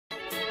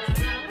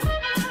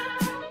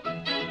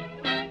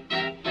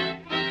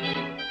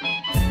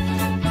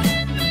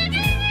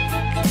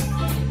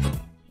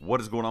What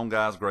is going on,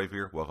 guys? Grave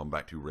here. Welcome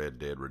back to Red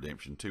Dead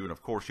Redemption 2. And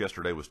of course,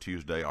 yesterday was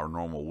Tuesday, our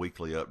normal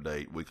weekly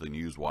update, weekly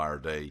newswire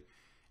day,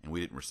 and we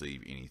didn't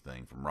receive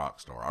anything from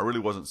Rockstar. I really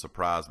wasn't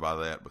surprised by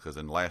that because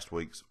in last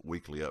week's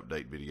weekly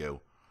update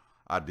video,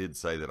 I did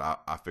say that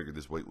I figured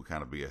this week would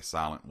kind of be a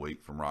silent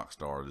week from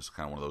Rockstar. This is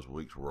kind of one of those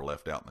weeks where we're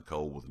left out in the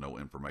cold with no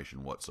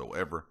information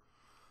whatsoever.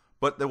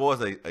 But there was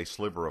a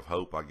sliver of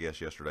hope, I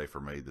guess, yesterday for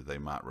me that they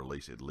might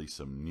release at least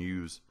some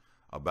news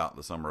about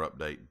the summer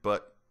update.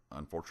 But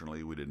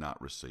unfortunately, we did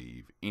not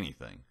receive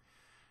anything.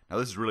 Now,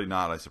 this is really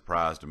not a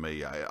surprise to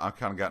me. I've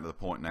kind of gotten to the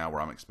point now where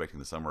I'm expecting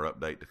the summer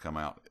update to come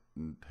out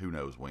who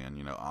knows when.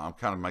 You know, I'm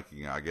kind of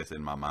making, I guess,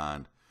 in my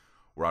mind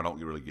where I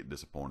don't really get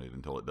disappointed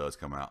until it does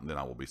come out, and then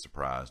I will be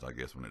surprised, I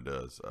guess, when it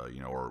does,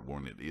 or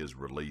when it is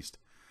released.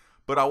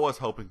 But I was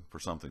hoping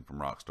for something from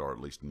Rockstar, at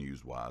least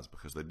news-wise,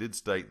 because they did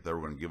state they were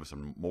going to give us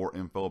some more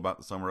info about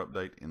the summer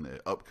update in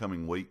the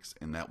upcoming weeks,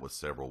 and that was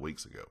several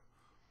weeks ago.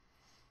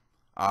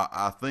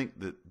 I think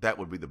that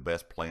would be the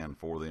best plan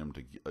for them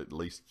to at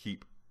least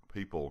keep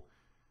people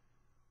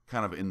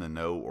kind of in the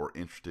know or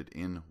interested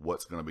in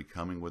what's going to be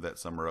coming with that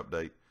summer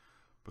update.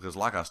 Because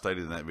like I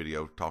stated in that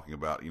video talking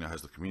about,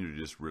 has the community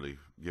just really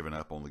given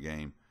up on the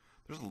game?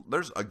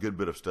 There's a good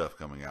bit of stuff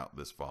coming out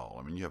this fall.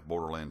 I mean, you have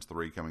Borderlands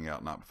 3 coming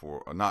out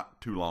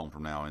not too long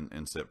from now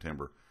in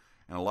September.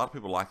 And a lot of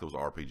people like those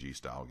RPG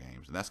style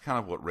games. And that's kind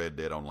of what Red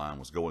Dead Online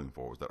was going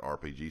for, was that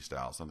RPG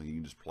style, something you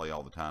can just play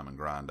all the time and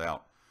grind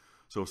out.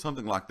 So if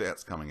something like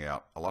that's coming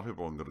out, a lot of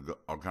people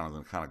are kind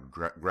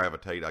of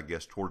gravitate, I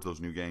guess, towards those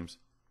new games.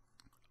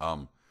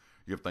 You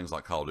have things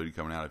like Call of Duty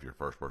coming out if you're a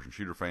first-person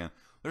shooter fan.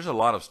 There's a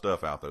lot of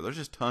stuff out there. There's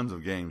just tons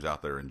of games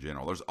out there in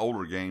general. There's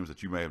older games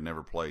that you may have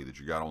never played that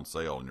you got on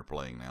sale and you're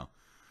playing now.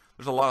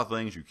 There's a lot of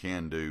things you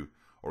can do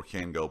or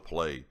can go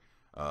play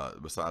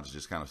besides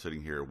just kind of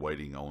sitting here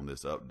waiting on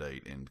this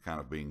update and kind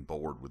of being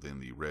bored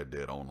within the Red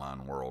Dead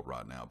Online world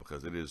right now,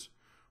 because it is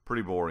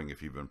pretty boring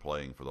if you've been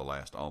playing for the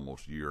last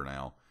almost year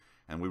now.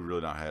 And we've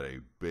really not had a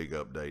big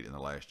update in the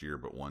last year,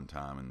 but one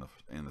time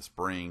in the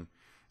spring.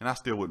 And I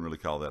still wouldn't really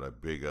call that a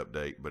big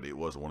update, but it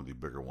was one of the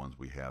bigger ones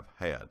we have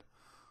had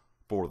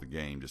for the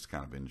game, just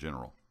kind of in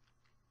general.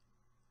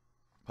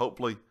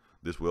 Hopefully,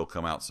 this will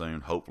come out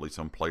soon. Hopefully,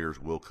 some players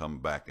will come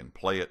back and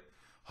play it.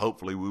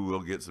 Hopefully, we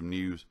will get some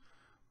news.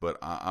 But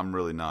I'm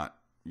really not,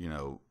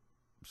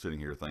 sitting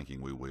here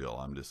thinking we will.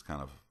 I'm just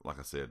kind of, like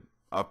I said,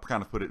 I've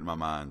kind of put it in my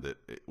mind that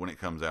when it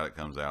comes out, it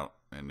comes out.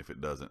 And if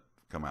it doesn't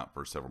come out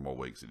for several more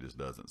weeks, it just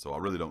doesn't. So I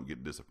really don't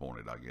get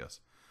disappointed, I guess.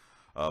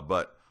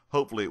 But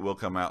hopefully it will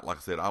come out. Like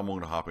I said, I'm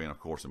going to hop in, of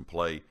course, and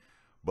play.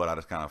 But I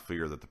just kind of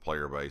fear that the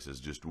player base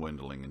is just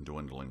dwindling and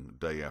dwindling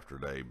day after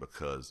day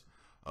because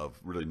of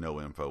really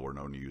no info or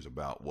no news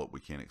about what we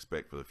can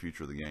expect for the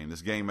future of the game.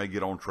 This game may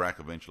get on track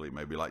eventually. It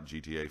may be like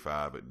GTA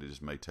 5. It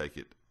just may take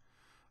it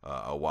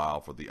a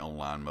while for the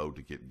online mode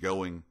to get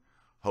going.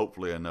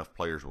 Hopefully enough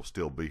players will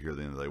still be here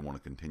then that they want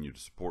to continue to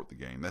support the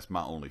game. That's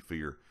my only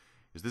fear,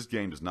 is this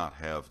game does not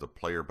have the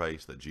player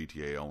base that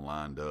GTA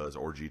Online does,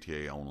 or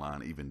GTA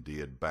Online even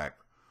did back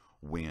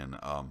when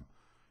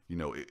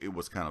it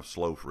was kind of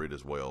slow for it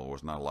as well. There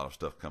was not a lot of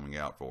stuff coming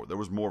out for it. There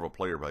was more of a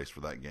player base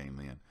for that game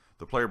then.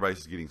 The player base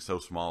is getting so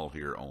small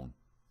here on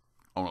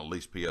at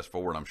least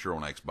PS4, and I'm sure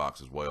on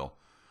Xbox as well,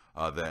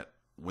 that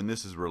when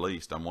this is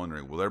released, I'm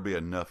wondering, will there be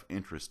enough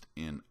interest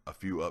in a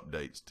few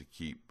updates to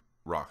keep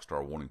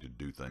Rockstar wanting to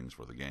do things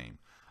for the game?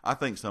 I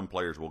think some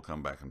players will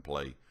come back and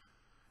play.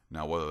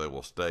 Now, whether they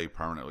will stay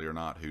permanently or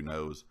not, who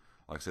knows?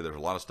 Like I said, there's a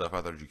lot of stuff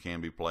out there that you can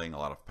be playing, a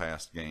lot of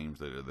past games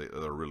that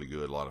are really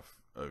good, a lot of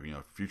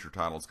future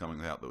titles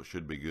coming out that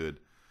should be good.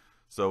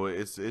 So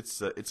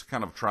it's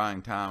kind of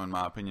trying time, in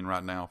my opinion,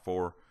 right now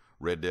for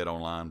Red Dead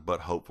Online,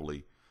 but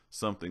hopefully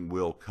something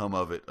will come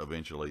of it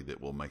eventually that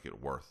will make it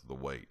worth the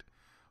wait.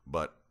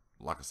 But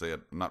like I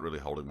said, I'm not really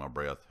holding my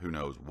breath. Who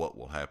knows what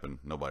will happen?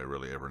 Nobody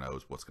really ever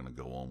knows what's going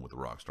to go on with the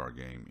Rockstar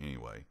game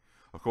anyway.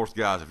 Of course,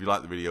 guys, if you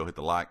like the video, hit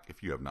the like.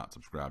 If you have not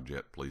subscribed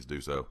yet, please do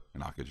so,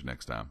 and I'll catch you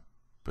next time.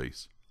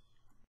 Peace.